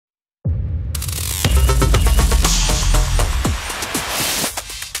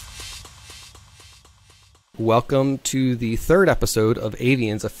Welcome to the third episode of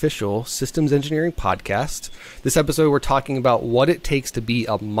AVIAN's official systems engineering podcast. This episode, we're talking about what it takes to be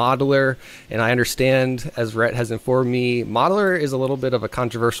a modeler. And I understand, as Rhett has informed me, modeler is a little bit of a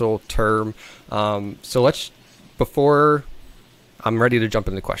controversial term. Before I'm ready to jump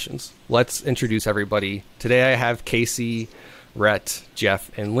into questions, let's introduce everybody. Today I have Casey, Rhett, Jeff,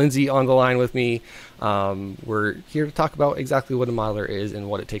 and Lindsay on the line with me. We're here to talk about exactly what a modeler is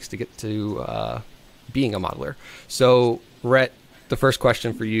and what it takes to get to being a modeler. So, Rhett, the first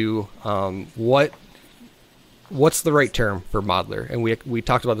question for you, what's the right term for modeler? And we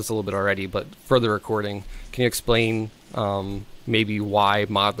talked about this a little bit already, but for the recording, can you explain maybe why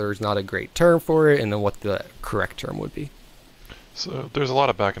modeler is not a great term for it, and then what the correct term would be? So there's a lot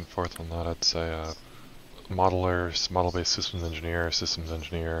of back and forth on that. I'd say modeler, model-based systems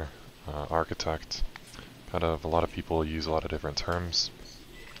engineer, architect. Kind of a lot of people use a lot of different terms.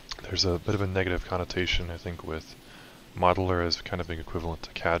 There's a bit of a negative connotation, I think, with modeler as kind of being equivalent to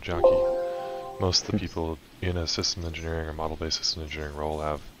CAD jockey. Most of the people in a systems engineering or model-based systems engineering role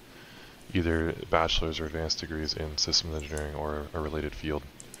have either bachelor's or advanced degrees in systems engineering or a related field.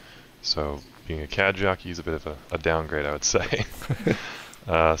 So being a CAD jockey is a bit of a downgrade, I would say.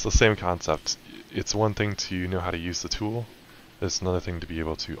 So same concept. It's one thing to know how to use the tool. It's another thing to be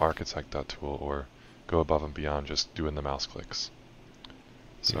able to architect that tool or go above and beyond just doing the mouse clicks.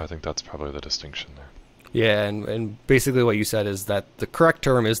 So I think that's probably the distinction there. Yeah, and basically what you said is that the correct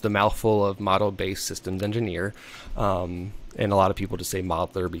term is the mouthful of model-based systems engineer. And a lot of people just say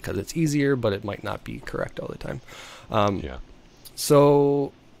modeler because it's easier, but it might not be correct all the time.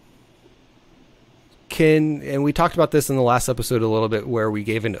 So and we talked about this in the last episode a little bit, where we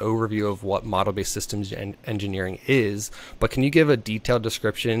gave an overview of what model-based systems engineering is, but can you give a detailed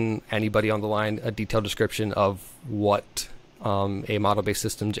description, anybody on the line, a detailed description of what a model-based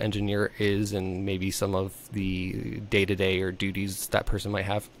systems engineer is, and maybe some of the day-to-day or duties that person might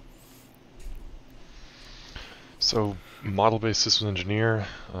have? So model-based systems engineering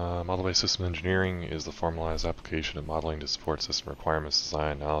is the formalized application of modeling to support system requirements,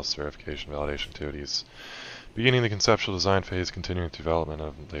 design, analysis, verification, validation activities, beginning the conceptual design phase, continuing through development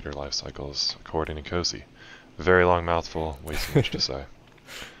of later life cycles, according to COSI. Very long mouthful, way too much to say.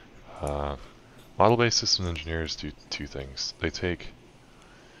 Model-based systems engineers do two things. They take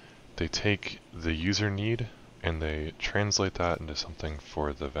the user need and they translate that into something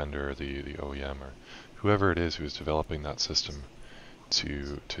for the vendor, the OEM, or whoever it is who is developing that system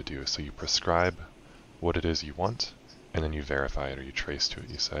to do. So you prescribe what it is you want, and then you verify it or you trace to it.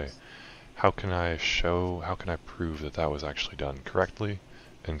 You say, how can I prove that that was actually done correctly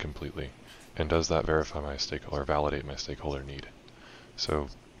and completely? And does that verify my stakeholder, or validate my stakeholder need? So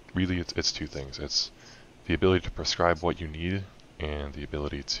really it's two things. It's the ability to prescribe what you need and the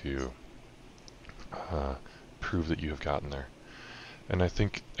ability to prove that you have gotten there. And I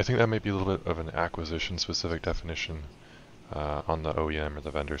think that might be a little bit of an acquisition specific definition. On the OEM or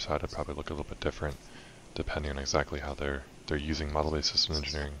the vendor side, it'd probably look a little bit different depending on exactly how they're using model-based systems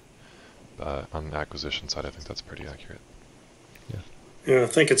engineering. On the acquisition side, I think that's pretty accurate. Yeah, I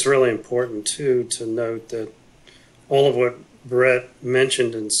think it's really important too to note that all of what Brett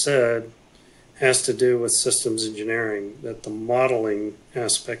mentioned and said has to do with systems engineering, that the modeling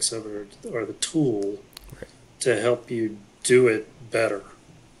aspects of it are the tool to help you do it better.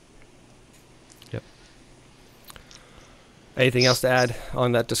 Yep. Anything else to add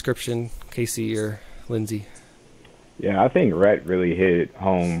on that description, Casey or Lindsay? Yeah, I think Rhett really hit it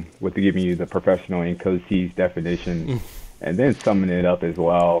home with giving you the professional and COSI's definition and then summing it up as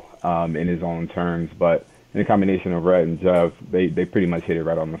well in his own terms. But in a combination of Rhett and Jeff, they pretty much hit it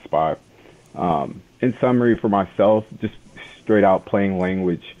right on the spot. In summary, for myself, just straight out plain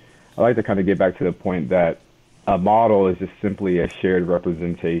language, I like to kind of get back to the point that a model is just simply a shared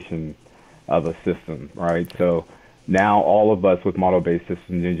representation of a system, right? So now all of us with model-based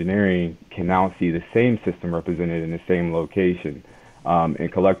systems engineering can now see the same system represented in the same location.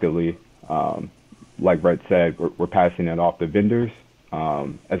 And collectively, like Brett said, we're passing it off to vendors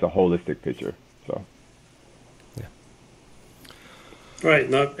as a holistic picture. So, yeah. Right,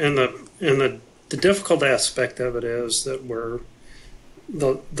 and the difficult aspect of it is that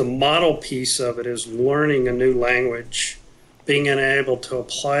the model piece of it is learning a new language, being able to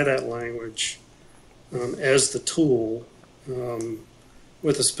apply that language as the tool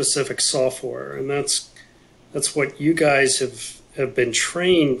with a specific software, and that's what you guys have been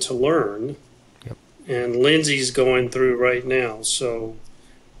trained to learn. Yep. And Lindsay's going through right now. So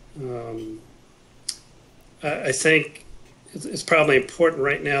I think it's probably important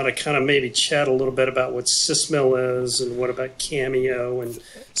right now to kind of maybe chat a little bit about what SysMill is and what about Cameo and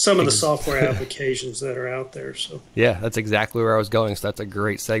some of the software applications that are out there. So yeah, that's exactly where I was going. So that's a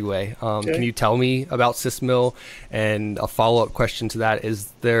great segue. Okay. Can you tell me about SysMill? And a follow-up question to that, is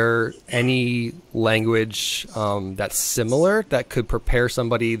there any language that's similar that could prepare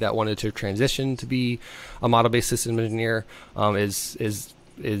somebody that wanted to transition to be a model-based system engineer?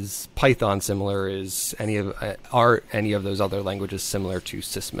 Is Python similar? Are any of those other languages similar to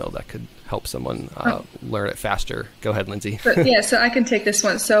SysMill that could help someone learn it faster? Go ahead, Lindsay. So I can take this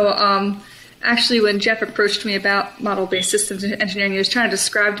one. So actually, when Jeff approached me about model-based systems engineering, he was trying to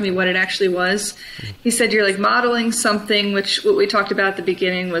describe to me what it actually was. He said, you're like modeling something, which what we talked about at the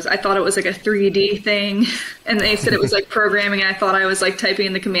beginning was, I thought it was like a 3D thing. And they said it was like programming. And I thought I was like typing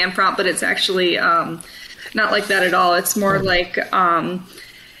in the command prompt, but it's actually not like that at all. It's more like...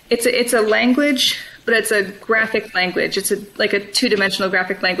 It's a language, but it's a graphic language. It's like a two-dimensional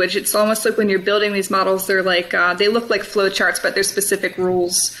graphic language. It's almost like when you're building these models, they're like they look like flowcharts, but there's specific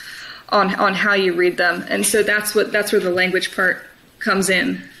rules on how you read them. And so that's where the language part comes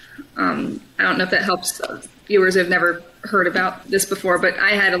in. I don't know if that helps viewers who have never heard about this before, but I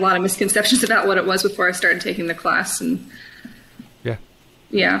had a lot of misconceptions about what it was before I started taking the class. And yeah.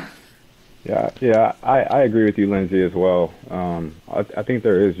 Yeah, I agree with you, Lindsay, as well. I think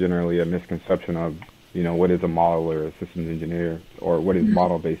there is generally a misconception of, what is a modeler, a systems engineer, or what is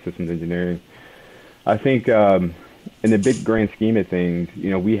model-based systems engineering. I think in the big grand scheme of things,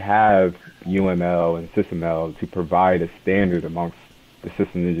 we have UML and SysML to provide a standard amongst the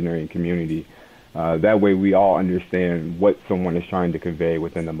systems engineering community. That way we all understand what someone is trying to convey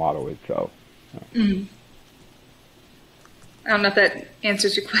within the model itself. I don't know if that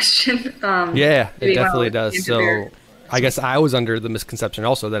answers your question. Yeah, it definitely does. So I guess I was under the misconception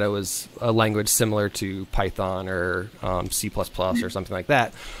also that it was a language similar to Python or C++ or something like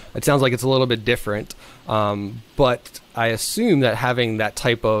that. It sounds like it's a little bit different. But I assume that having that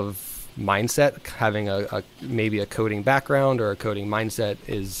type of mindset, having maybe a coding background or a coding mindset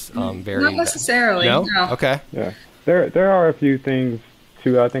is very... Not necessarily. No? Okay. Yeah. There are a few things,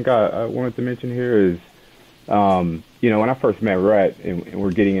 too, I think I wanted to mention here is, when I first met Rhett and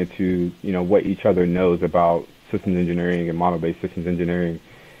we're getting into, what each other knows about systems engineering and model-based systems engineering,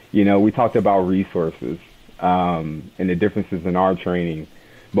 we talked about resources and the differences in our training.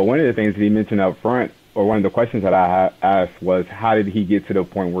 But one of the things that he mentioned up front, or one of the questions that I asked was, how did he get to the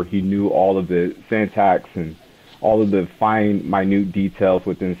point where he knew all of the syntax and all of the fine, minute details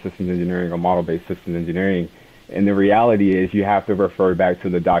within systems engineering or model-based systems engineering? And the reality is you have to refer back to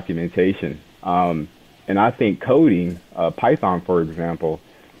the documentation. And I think coding, Python, for example,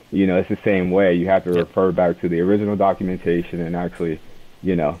 it's the same way. You have to refer back to the original documentation and actually,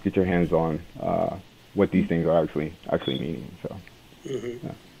 get your hands on what these things are actually meaning. So,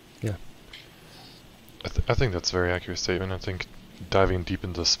 yeah. I think that's a very accurate statement. I think diving deep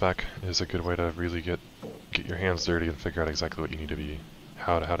into the spec is a good way to really get your hands dirty and figure out exactly what you need to be,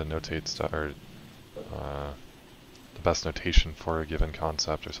 how to notate stuff, or the best notation for a given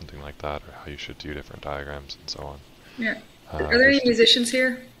concept or something like that, or how you should do different diagrams and so on. Yeah. Are there any musicians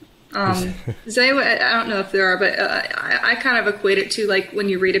here? Does anyone, I don't know if there are, but I kind of equate it to like when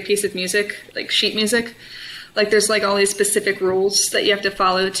you read a piece of music, like sheet music, like there's like all these specific rules that you have to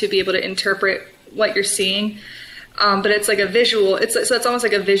follow to be able to interpret what you're seeing. But it's like a visual, so it's almost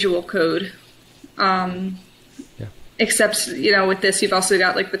like a visual code. Except, with this, you've also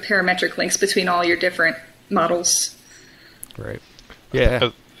got like the parametric links between all your different models. Right.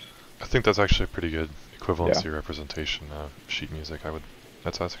 Yeah. I think that's actually a pretty good equivalency representation of sheet music.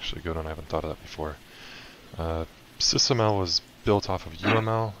 That's actually a good one. I haven't thought of that before. SysML was built off of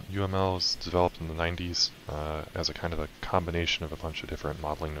UML. UML was developed in the 90s as a kind of a combination of a bunch of different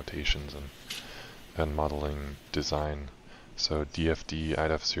modeling notations and modeling design. So DFD,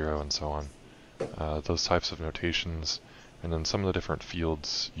 IDF0, and so on. Those types of notations, and then some of the different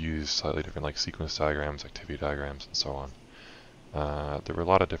fields use slightly different, like sequence diagrams, activity diagrams, and so on. There were a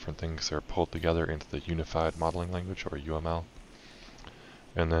lot of different things that were pulled together into the Unified Modeling Language, or UML.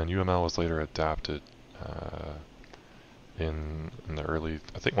 And then UML was later adapted in the early,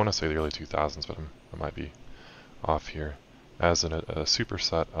 I want to say the early 2000s, but I might be off here, as a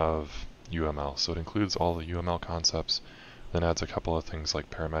superset of UML. So it includes all the UML concepts, then adds a couple of things like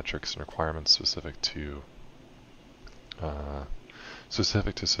parametrics and requirements specific to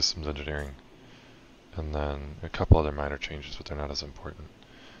systems engineering, and then a couple other minor changes, but they're not as important.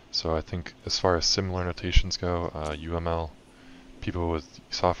 So I think as far as similar notations go, UML, people with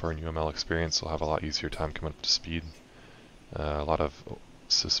software and UML experience will have a lot easier time coming up to speed. A lot of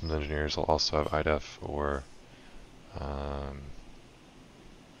systems engineers will also have IDEF or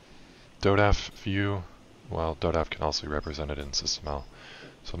DODAF view, well, DODAF can also be represented in SysML.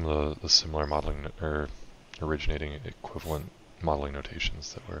 Some of the similar modeling or originating equivalent modeling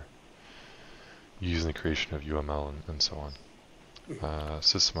notations that were used in the creation of UML and so on.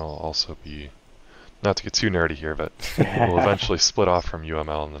 SysML will also be, not to get too nerdy here, but will eventually split off from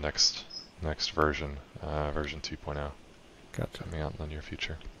UML in the next version, version 2.0. Gotcha. Coming out in the near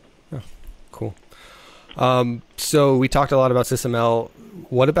future. Oh, cool. So we talked a lot about SysML.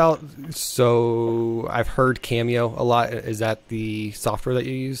 What about, so I've heard Cameo a lot. Is that the software that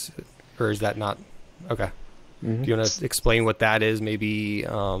you use, or is that not? Okay. Do you want to explain what that is? Maybe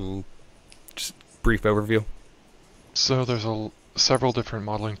just brief overview. So there's several different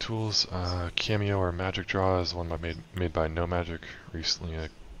modeling tools. Cameo or Magic Draw is one made by No Magic, recently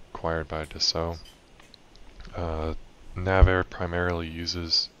acquired by Dassault. Naver primarily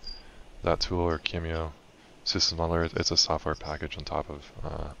uses that tool, or Cameo. System Modeler, it's a software package on top of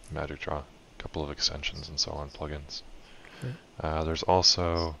Magic Draw, a couple of extensions and so on, plugins. Okay. There's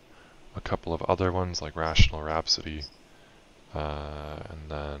also a couple of other ones like Rational Rhapsody, and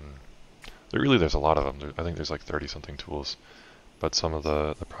then there's a lot of them. I think there's like 30-something tools, but some of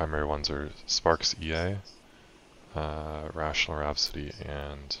the primary ones are Sparks EA, Rational Rhapsody,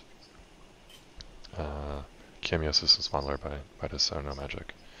 and Cameo Systems Modeler by Dassault No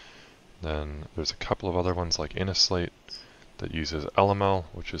Magic. Then there's a couple of other ones like Innoslate that uses LML,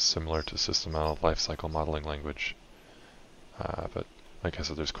 which is similar to SysML lifecycle modeling language. But like I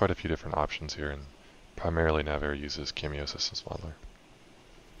said, there's quite a few different options here, and primarily Naver uses Cameo Systems Modeler.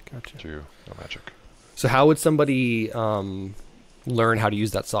 Gotcha. Through No Magic. So how would somebody learn how to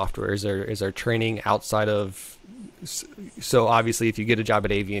use that software? Is there training outside of? So obviously, if you get a job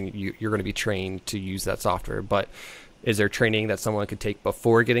at AVIAN, you're going to be trained to use that software. But is there training that someone could take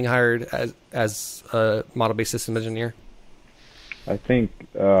before getting hired as a model-based system engineer? I think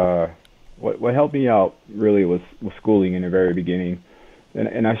what helped me out really was schooling in the very beginning,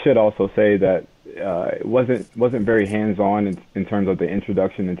 and I should also say that it wasn't very hands-on in terms of the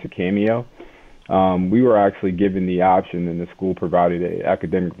introduction into Cameo. We were actually given the option, and the school provided an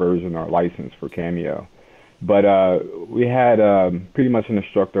academic version or license for Cameo. But we had pretty much an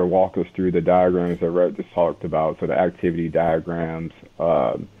instructor walk us through the diagrams that Rhett just talked about, so the activity diagrams,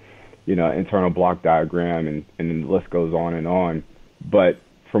 internal block diagram, and then the list goes on and on. But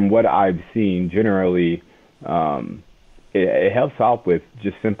from what I've seen, generally, it helps out with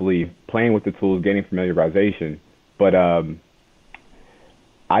just simply playing with the tools, getting familiarization. But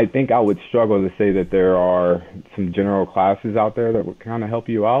I think I would struggle to say that there are some general classes out there that would kind of help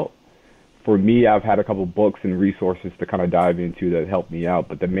you out. For me, I've had a couple books and resources to kind of dive into that help me out.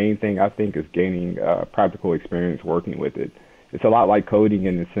 But the main thing, I think, is gaining practical experience working with it. It's a lot like coding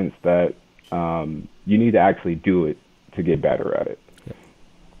in the sense that you need to actually do it to get better at it.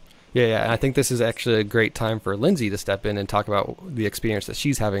 Yeah. I think this is actually a great time for Lindsay to step in and talk about the experience that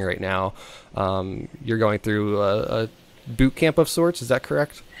she's having right now. You're going through a boot camp of sorts, is that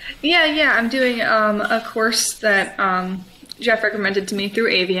correct? Yeah. I'm doing a course that Jeff recommended to me through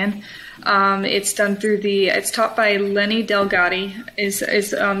AVIAN. It's done through it's taught by Lenny Delgatti, is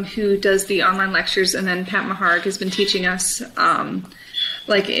who does the online lectures, and then Pat Maharg has been teaching us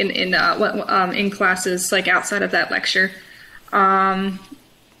like in classes like outside of that lecture.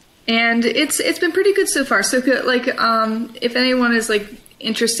 And it's been pretty good so far. So good, like if anyone is like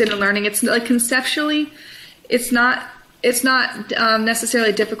interested in learning, it's like conceptually, it's not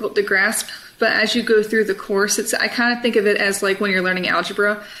necessarily difficult to grasp. But as you go through the course, I kind of think of it as like when you're learning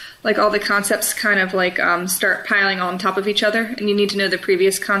algebra, like all the concepts kind of like start piling on top of each other, and you need to know the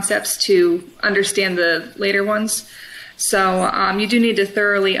previous concepts to understand the later ones. So you do need to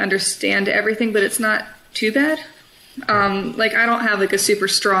thoroughly understand everything, but it's not too bad. Like I don't have like a super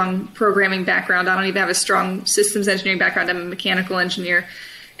strong programming background. I don't even have a strong systems engineering background. I'm a mechanical engineer,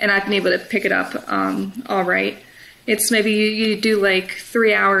 and I've been able to pick it up all right. It's maybe you do like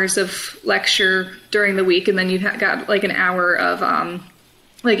 3 hours of lecture during the week, and then you've got like an hour of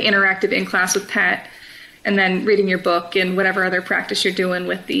like interactive in class with Pat, and then reading your book and whatever other practice you're doing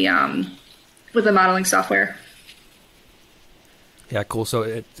with the modeling software. Yeah, cool. So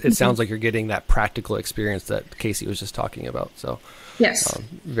it sounds like you're getting that practical experience that Casey was just talking about. So yes,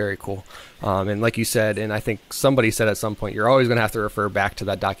 very cool. And like you said, and I think somebody said at some point, you're always going to have to refer back to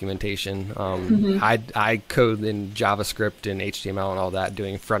that documentation. I code in JavaScript and HTML and all that,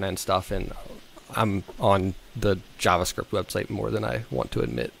 doing front end stuff, and I'm on the JavaScript website more than I want to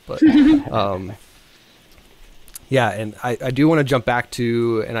admit. But Yeah, and I do want to jump back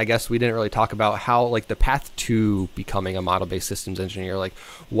to, and I guess we didn't really talk about how, like, the path to becoming a model-based systems engineer. Like,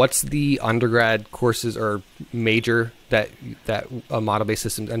 what's the undergrad courses or major that a model-based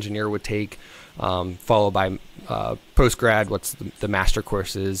systems engineer would take, followed by post-grad, what's the master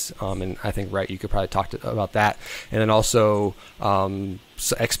courses, and I think, Rhett, you could probably talk about that. And then also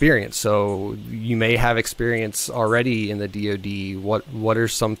experience. So you may have experience already in the DoD. What are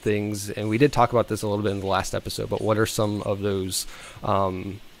some things, and we did talk about this a little bit in the last episode, but what are some of those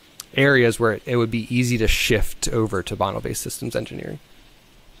areas where it would be easy to shift over to model-based systems engineering?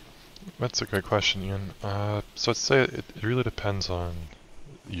 That's a great question, Ian. So I'd say it really depends on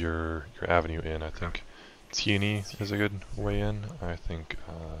your avenue in. I think T&E is a good way in. I think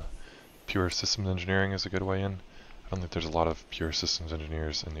pure systems engineering is a good way in. I don't think there's a lot of pure systems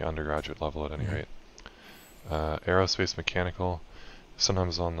engineers in the undergraduate level at any rate. Aerospace mechanical,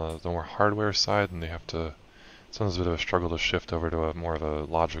 sometimes on the more hardware side, and they have to, sometimes a bit of a struggle to shift over to a more of a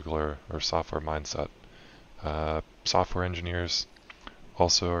logical or software mindset. Software engineers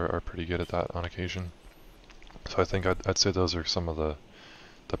also are pretty good at that on occasion. So I think I'd say those are some of the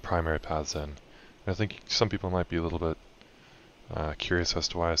primary paths in. And I think some people might be a little bit curious as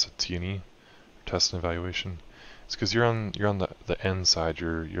to why I said T&E, test and evaluation. It's because you're on the end side.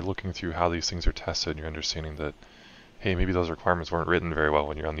 You're looking through how these things are tested, and you're understanding that, hey, maybe those requirements weren't written very well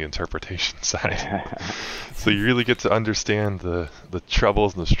when you're on the interpretation side. So you really get to understand the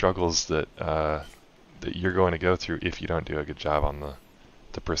troubles and the struggles that you're going to go through if you don't do a good job on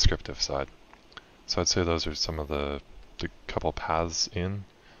the prescriptive side. So I'd say those are some of the couple paths in.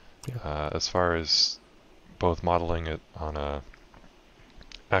 As far as both modeling it on a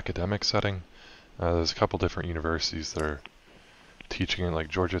academic setting, there's a couple different universities that are teaching it. Like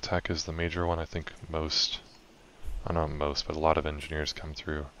Georgia Tech is the major one. I think but a lot of engineers come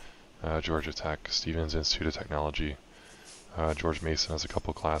through Georgia Tech, Stevens Institute of Technology, George Mason has a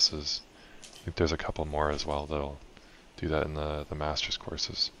couple classes. I think there's a couple more as well that'll do that in the master's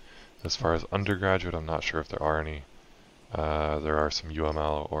courses. As far as undergraduate, I'm not sure if there are any. There are some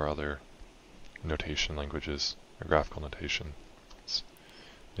UML or other notation languages or graphical notation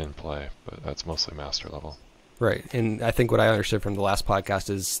in play, but that's mostly master level. Right. And I think what I understood from the last podcast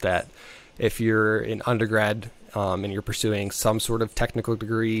is that if you're in undergrad and you're pursuing some sort of technical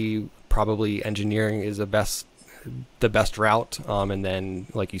degree, probably engineering is the best route. And then,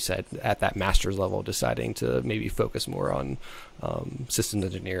 like you said, at that master's level, deciding to maybe focus more on systems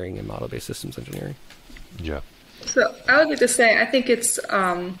engineering and model-based systems engineering. Yeah. So I would like to say, I think it's,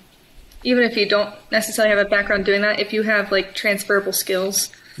 even if you don't necessarily have a background doing that, if you have like transferable skills,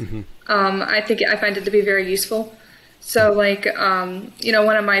 I find it to be very useful. So like,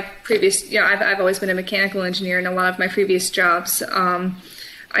 one of my previous, I've always been a mechanical engineer, and a lot of my previous jobs, I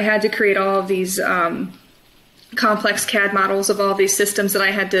had to create all of these complex CAD models of all these systems that I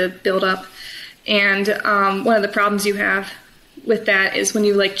had to build up. And one of the problems you have with that is when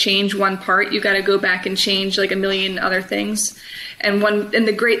you like change one part, you got to go back and change like a million other things. And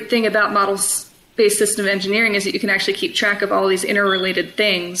the great thing about model-based system engineering is that you can actually keep track of all these interrelated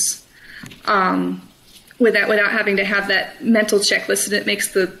things without having to have that mental checklist, and it makes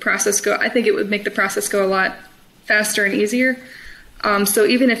the process go. I think it would make the process go a lot faster and easier. So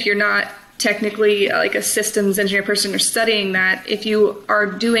even if you're not technically like a systems engineer person or studying that, if you are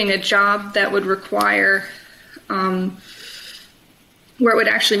doing a job that would require where it would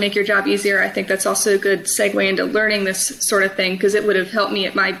actually make your job easier, I think that's also a good segue into learning this sort of thing, because it would have helped me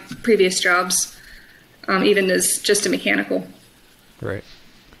at my previous jobs, even as just a mechanical. Right.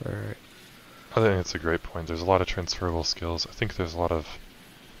 All right. I think that's a great point. There's a lot of transferable skills. I think there's a lot of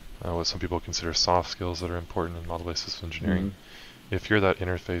what some people consider soft skills that are important in model-based systems engineering. If you're that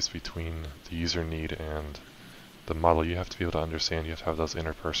interface between the user need and the model, you have to be able to understand, you have to have those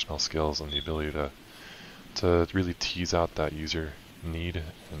interpersonal skills and the ability to really tease out that user need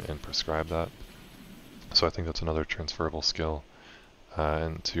and prescribe that. So I think that's another transferable skill.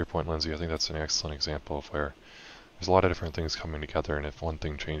 And to your point, Lindsay, I think that's an excellent example of where there's a lot of different things coming together, and if one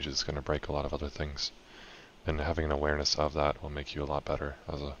thing changes, it's going to break a lot of other things. And having an awareness of that will make you a lot better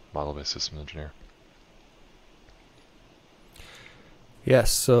as a model-based systems engineer.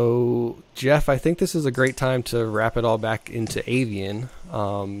 Yes, so Jeff, I think this is a great time to wrap it all back into AVIAN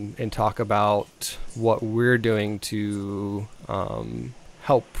and talk about what we're doing to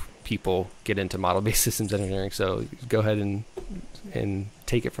help people get into model-based systems engineering. So go ahead and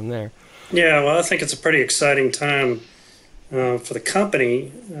take it from there. Yeah, well, I think it's a pretty exciting time for the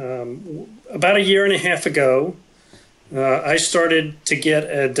company. About a year and a half ago, I started to get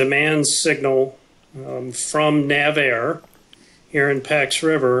a demand signal from NavAir here in Pax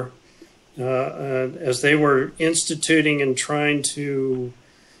River as they were instituting and trying to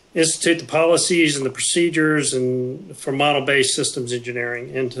institute the policies and the procedures and for model-based systems engineering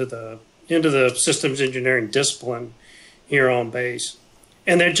into the systems engineering discipline here on base.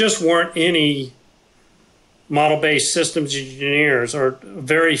 And there just weren't any model-based systems engineers, or a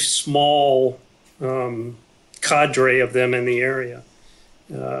very small cadre of them in the area.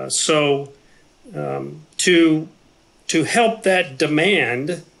 So to help that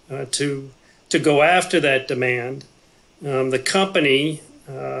demand, to go after that demand, the company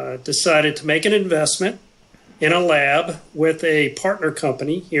decided to make an investment in a lab with a partner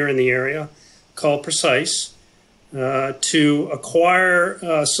company here in the area called Precise to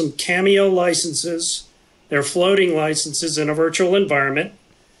acquire some Cameo licenses. They're floating licenses in a virtual environment.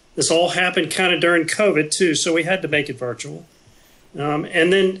 This all happened kind of during COVID too, so we had to make it virtual.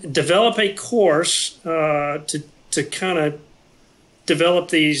 And then develop a course to kind of develop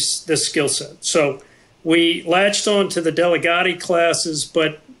this skill set. So we latched on to the Delegati classes,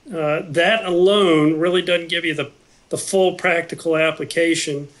 but that alone really doesn't give you the full practical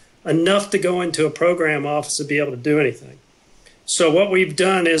application enough to go into a program office to be able to do anything. So what we've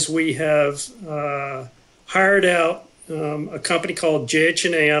done is we have hired out a company called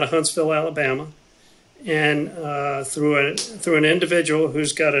JH&A out of Huntsville, Alabama, and through an individual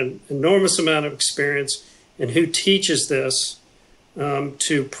who's got an enormous amount of experience and who teaches this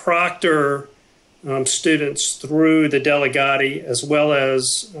to proctor students through the Delegati, as well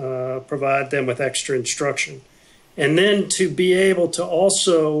as provide them with extra instruction. And then to be able to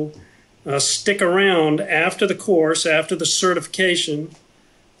also stick around after the course, after the certification,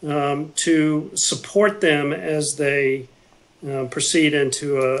 to support them as they proceed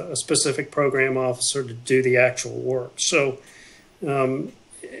into a specific program officer to do the actual work. So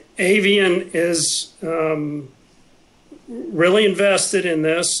AVIAN is really invested in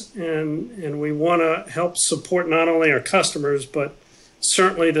this, and we want to help support not only our customers, but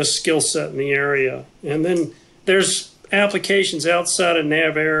certainly the skill set in the area. And then there's applications outside of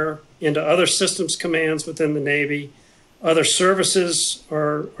NavAir into other systems commands within the Navy. Other services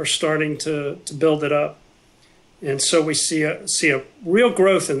are starting to build it up. And so we see a real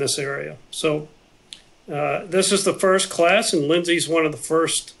growth in this area. So this is the first class, and Lindsay's one of the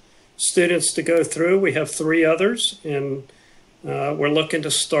first students to go through. We have 3 others, and we're looking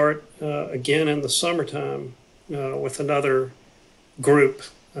to start again in the summertime with another group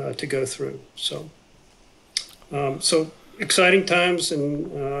to go through. So exciting times,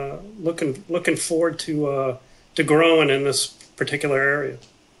 and looking forward to growing in this particular area.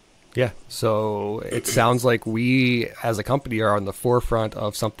 Yeah, so it sounds like we as a company are on the forefront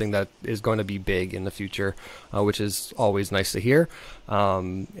of something that is going to be big in the future, which is always nice to hear.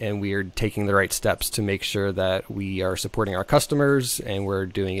 And we are taking the right steps to make sure that we are supporting our customers and we're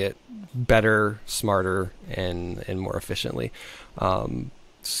doing it better, smarter, and more efficiently.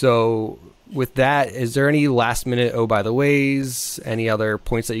 So with that, is there any last minute, oh, by the ways, any other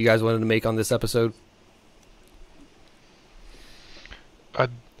points that you guys wanted to make on this episode?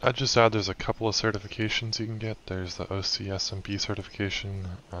 I'd just add there's a couple of certifications you can get. There's the OCSMP certification,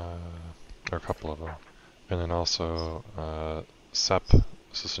 or a couple of them. And then also SEP,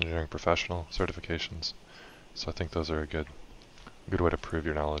 System Engineering Professional certifications. So I think those are a good way to prove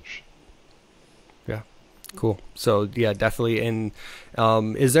your knowledge. Yeah, cool. So yeah, definitely. And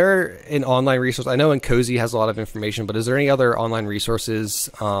is there an online resource? I know Cozy has a lot of information, but is there any other online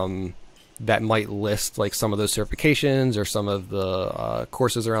resources that might list like some of those certifications or some of the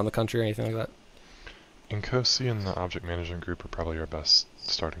courses around the country or anything like that? Cozy and the Object Management Group are probably your best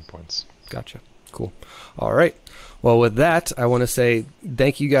starting points. Gotcha. Cool. All right. Well, with that, I want to say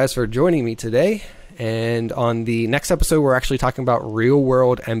thank you guys for joining me today. And on the next episode, we're actually talking about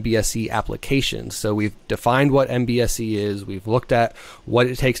real-world MBSE applications. So we've defined what MBSE is. We've looked at what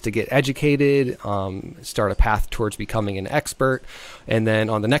it takes to get educated, start a path towards becoming an expert. And then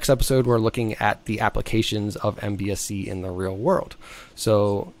on the next episode, we're looking at the applications of MBSE in the real world.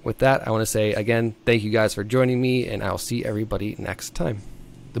 So with that, I want to say, again, thank you guys for joining me, and I'll see everybody next time.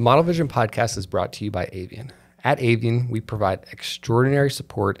 The Model Vision podcast is brought to you by AVIAN. At AVIAN, we provide extraordinary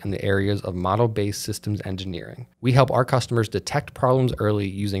support in the areas of model-based systems engineering. We help our customers detect problems early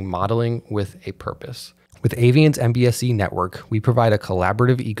using modeling with a purpose. With AVIAN's MBSE network, we provide a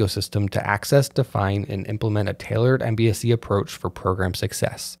collaborative ecosystem to access, define, and implement a tailored MBSE approach for program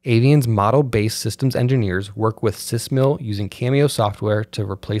success. AVIAN's model-based systems engineers work with SysMill using Cameo software to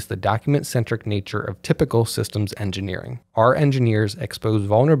replace the document-centric nature of typical systems engineering. Our engineers expose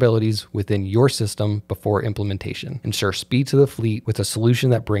vulnerabilities within your system before implementation, ensure speed to the fleet with a solution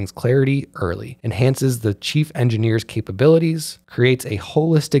that brings clarity early, enhances the chief engineer's capabilities, creates a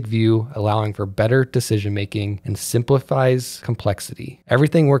holistic view allowing for better decision making, and simplifies complexity.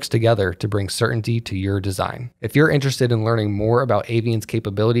 Everything works together to bring certainty to your design. If you're interested in learning more about Avian's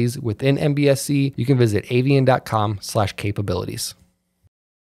capabilities within MBSE, you can visit avian.com/capabilities.